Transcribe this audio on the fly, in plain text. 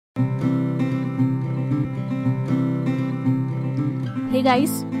Hey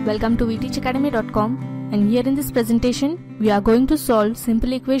guys, welcome to vteachacademy.com, and here in this presentation we are going to solve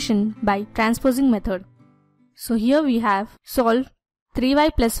simple equation by transposing method. So here we have solve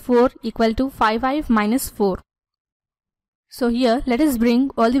 3y plus 4 equal to 5y minus 4. So here let us bring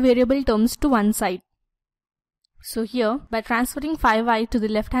all the variable terms to one side. So here by transferring 5y to the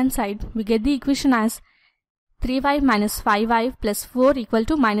left hand side we get the equation as 3y minus 5y plus 4 equal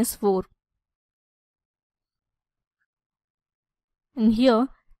to minus 4. And here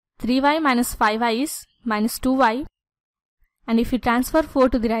 3y minus 5y is minus 2y, and if we transfer 4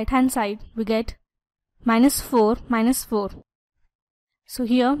 to the right hand side we get minus 4 minus 4. So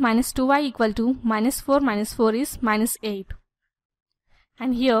here minus 2y equal to minus 4 is minus 8.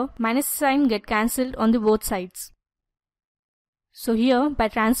 And here minus sign get cancelled on the both sides. So here by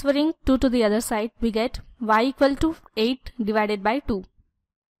transferring 2 to the other side we get y equal to 8 divided by 2.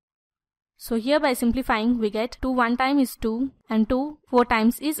 So here by simplifying we get 2 one time is 2 and 2 4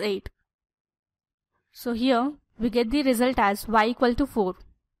 times is 8. So here we get the result as y equal to 4.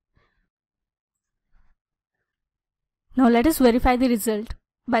 Now let us verify the result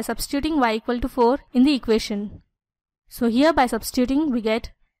by substituting y equal to 4 in the equation. So here by substituting we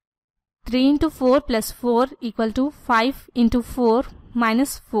get 3 into 4 plus 4 equal to 5 into 4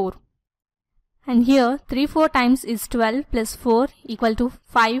 minus 4. And here 3 4 times is 12 plus 4 equal to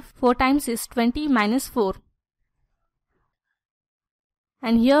 5 4 times is 20 minus 4.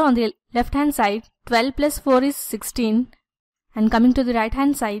 And here on the left hand side 12 plus 4 is 16, and coming to the right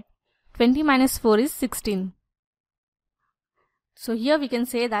hand side 20 minus 4 is 16. So here we can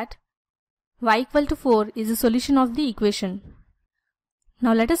say that y equal to 4 is the solution of the equation.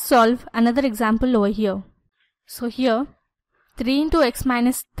 Now let us solve another example over here. So here 3 into x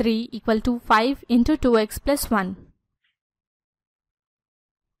minus 3 equal to 5 into 2x plus 1.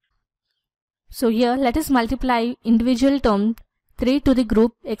 So here let us multiply individual term 3 to the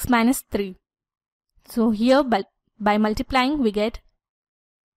group x minus 3. So here by multiplying we get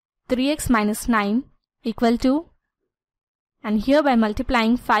 3x minus 9 equal to, and here by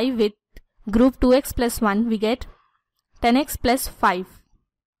multiplying 5 with group 2x plus 1 we get 10x plus 5.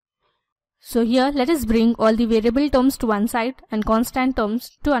 So here let us bring all the variable terms to one side and constant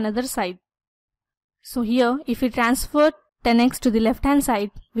terms to another side. So here if we transfer 10x to the left hand side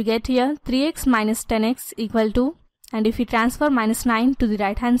we get here 3x minus 10x equal to, and if we transfer minus 9 to the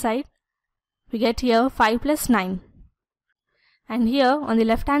right hand side we get here 5 plus 9. And here on the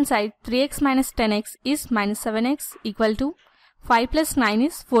left hand side 3x minus 10x is minus 7x equal to 5 plus 9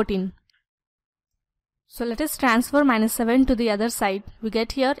 is 14. So let us transfer minus 7 to the other side. We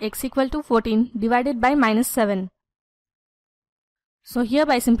get here x equal to 14 divided by minus 7. So here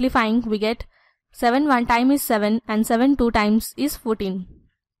by simplifying we get 7 one time is 7 and 7 two times is 14.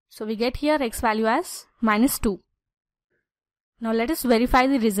 So we get here x value as minus 2. Now let us verify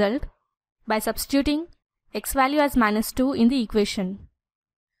the result by substituting x value as minus 2 in the equation.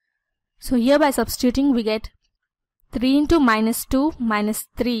 So here by substituting we get 3 into minus 2 minus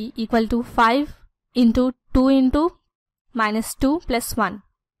 3 equal to 5 into 2 into minus 2 plus 1.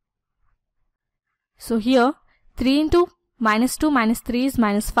 So here 3 into minus 2 minus 3 is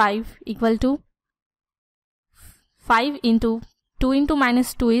minus 5 equal to 5 into 2 into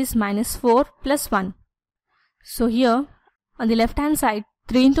minus 2 is minus 4 plus 1. So here on the left hand side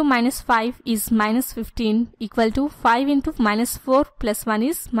 3 into minus 5 is minus 15 equal to 5 into minus 4 plus 1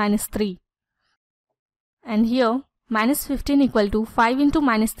 is minus 3. And here minus 15 equal to 5 into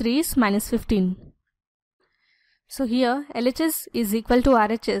minus 3 is minus 15. So here LHS is equal to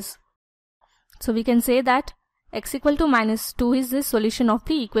RHS. So we can say that x equal to minus 2 is the solution of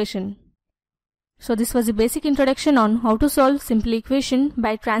the equation. So this was a basic introduction on how to solve simple equation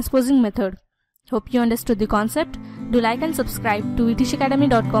by transposing method. Hope you understood the concept. Do like and subscribe to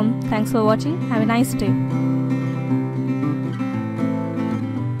vteachacademy.com. Thanks for watching. Have a nice day.